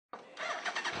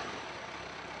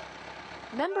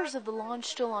Members of the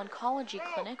Landstuhl Oncology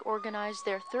Clinic organized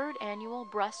their third annual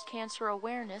Breast Cancer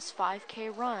Awareness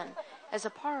 5K run as a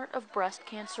part of Breast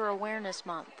Cancer Awareness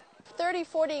Month. 30,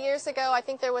 40 years ago, I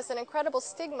think there was an incredible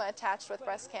stigma attached with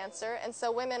breast cancer, and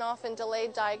so women often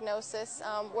delayed diagnosis,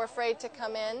 were afraid to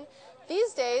come in.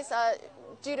 These days,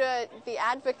 due to the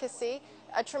advocacy,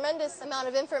 a tremendous amount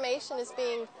of information is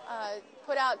being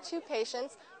put out to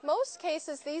patients. Most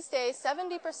cases these days,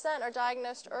 70% are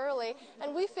diagnosed early,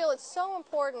 and we feel it's so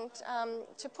important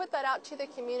to put that out to the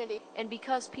community. And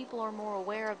because people are more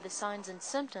aware of the signs and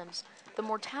symptoms, the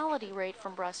mortality rate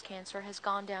from breast cancer has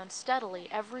gone down steadily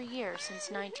every year since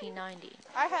 1990.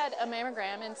 I had a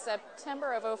mammogram in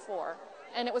September of '04,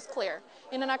 and it was clear.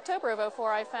 And in October of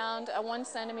 '04, I found a 1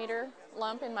 centimeter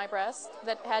lump in my breast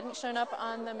that hadn't shown up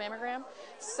on the mammogram.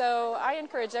 So I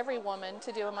encourage every woman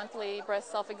to do a monthly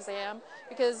breast self-exam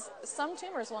because some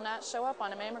tumors will not show up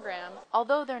on a mammogram.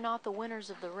 Although they're not the winners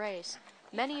of the race,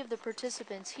 many of the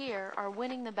participants here are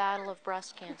winning the battle of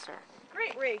breast cancer.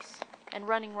 Great race. And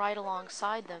running right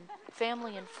alongside them,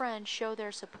 family and friends show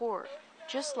their support,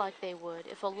 just like they would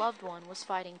if a loved one was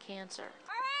fighting cancer.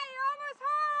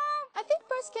 I think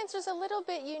breast cancer is a little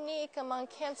bit unique among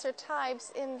cancer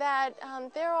types in that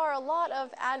there are a lot of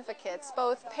advocates,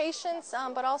 both patients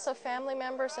but also family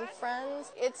members and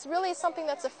friends. It's really something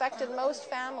that's affected most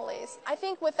families. I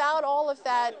think without all of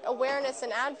that awareness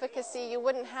and advocacy, you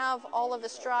wouldn't have all of the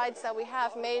strides that we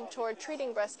have made toward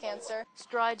treating breast cancer.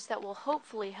 Strides that will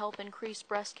hopefully help increase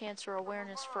breast cancer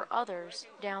awareness for others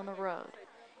down the road.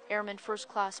 Airman First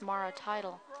Class Mara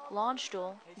Title,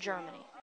 Landstuhl, Germany.